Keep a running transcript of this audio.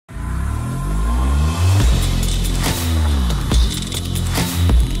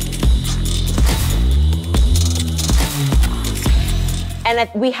And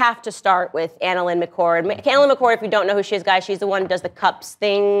we have to start with Annalyn McCord. Annalyn McCord, if you don't know who she is, guys, she's the one who does the Cups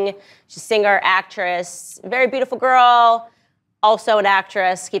thing. She's a singer, actress, very beautiful girl, also an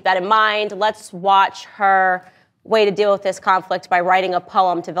actress. Keep that in mind. Let's watch her way to deal with this conflict by writing a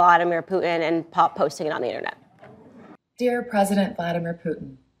poem to Vladimir Putin and posting it on the internet. Dear President Vladimir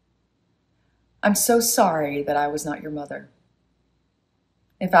Putin, I'm so sorry that I was not your mother.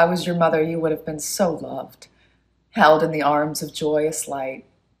 If I was your mother, you would have been so loved, held in the arms of joyous light.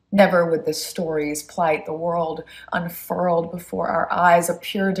 Never would the stories plight the world unfurled before our eyes, a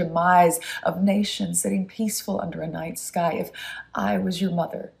pure demise of nations sitting peaceful under a night sky. If I was your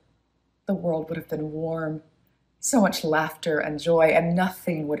mother, the world would have been warm. So much laughter and joy, and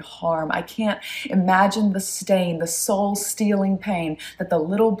nothing would harm. I can't imagine the stain, the soul-stealing pain that the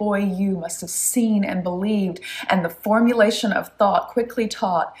little boy you must have seen and believed, and the formulation of thought quickly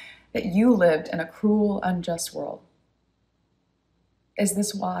taught that you lived in a cruel, unjust world. Is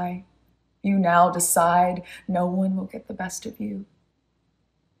this why you now decide no one will get the best of you?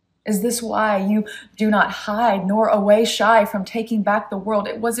 Is this why you do not hide nor away shy from taking back the world?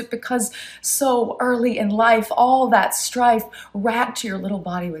 Was it because so early in life, all that strife racked your little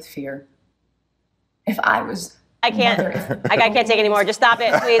body with fear? If I was I can't take it anymore. Just stop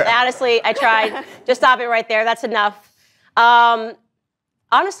it, please. Honestly, I tried. Just stop it right there. That's enough.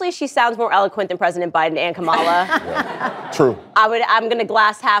 Honestly, she sounds more eloquent than President Biden and Kamala. Yeah. True. I'm gonna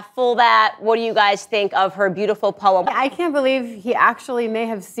glass half full that. What do you guys think of her beautiful poem? I can't believe he actually may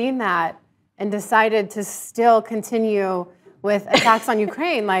have seen that and decided to still continue with attacks on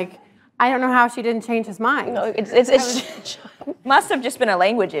Ukraine. Like, I don't know how she didn't change his mind. No, it must have just been a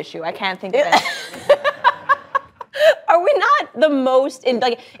language issue. I can't think of it. Are we not the most,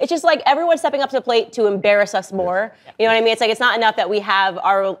 it's just like everyone stepping up to the plate to embarrass us more. You know what I mean? It's like, it's not enough that we have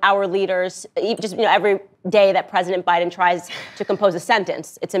our leaders, just, every day that President Biden tries to compose a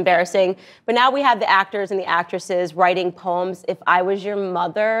sentence, it's embarrassing. But now we have the actors and the actresses writing poems. If I was your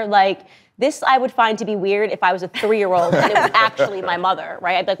mother, like, this I would find to be weird if I was a 3-year-old and it was actually my mother,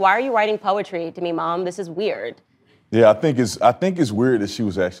 right? I'd be like, why are you writing poetry to me, Mom? This is weird. Yeah, I think it's weird that she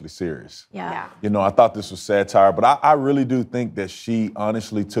was actually serious. Yeah. You know, I thought this was satire, but I really do think that she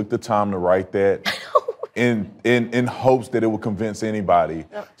honestly took the time to write that in hopes that it would convince anybody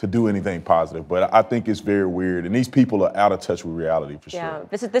to do anything positive. But I think it's very weird, and these people are out of touch with reality for sure. Yeah,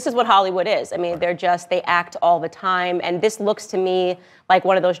 this is what Hollywood is. I mean, they act all the time, and this looks to me like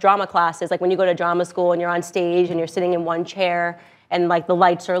one of those drama classes, like when you go to drama school and you're on stage and you're sitting in one chair, and like the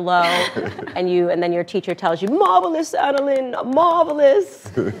lights are low, and then your teacher tells you, "Marvelous, Annalyn,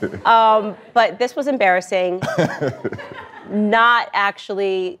 marvelous." But this was embarrassing. Not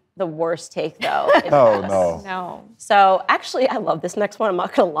actually the worst take, though. Oh, no. So actually, I love this next one. I'm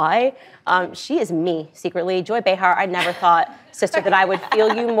not gonna lie. She is me secretly. Joy Behar. I never thought, sister, that I would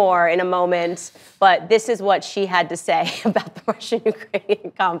feel you more in a moment. But this is what she had to say about the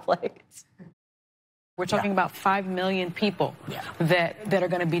Russian-Ukrainian conflict. We're talking about 5 million people that are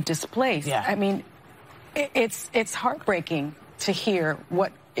going to be displaced. Yeah. I mean, it's heartbreaking to hear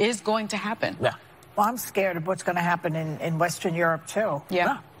what is going to happen. Yeah. Well, I'm scared of what's going to happen in Western Europe, too.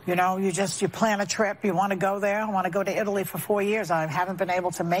 Yeah. You know, you plan a trip, you want to go there. I want to go to Italy for 4 years. I haven't been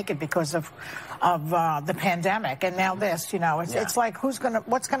able to make it because of the pandemic. And now this, it's like, what's going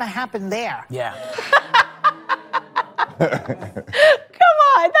to happen there? Yeah. Come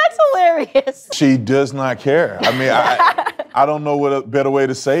on, that's hilarious. She does not care. I mean, I don't know what a better way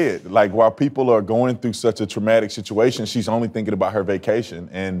to say it. Like, while people are going through such a traumatic situation, she's only thinking about her vacation.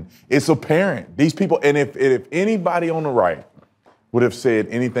 And it's apparent. These people, and if anybody on the right would have said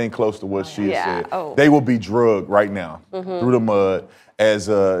anything close to what she has said, they will be drugged right now through the mud as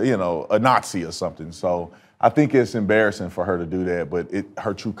a Nazi or something. So I think it's embarrassing for her to do that, but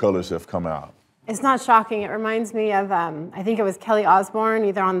her true colors have come out. It's not shocking. It reminds me of, I think it was Kelly Osbourne,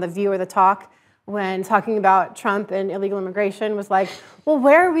 either on The View or The Talk, when talking about Trump and illegal immigration, was like, well,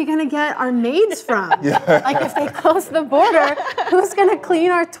 where are we going to get our maids from? Like, if they close the border, who's going to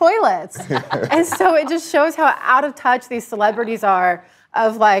clean our toilets? And so it just shows how out of touch these celebrities are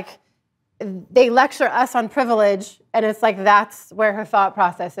of, like, they lecture us on privilege, and it's like that's where her thought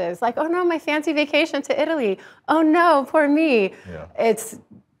process is. Like, oh, no, my fancy vacation to Italy. Oh, no, poor me. Yeah.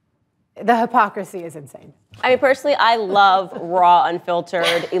 The hypocrisy is insane. I mean, personally, I love raw, unfiltered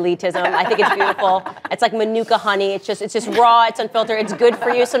elitism. I think it's beautiful. It's like Manuka honey. It's just raw. It's unfiltered. It's good for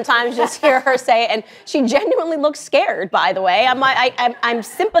you. Sometimes just hear her say it, and she genuinely looks scared. By the way, I'm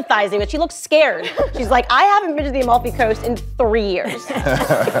sympathizing, but she looks scared. She's like, I haven't been to the Amalfi Coast in 3 years,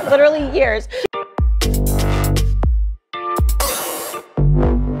 literally years.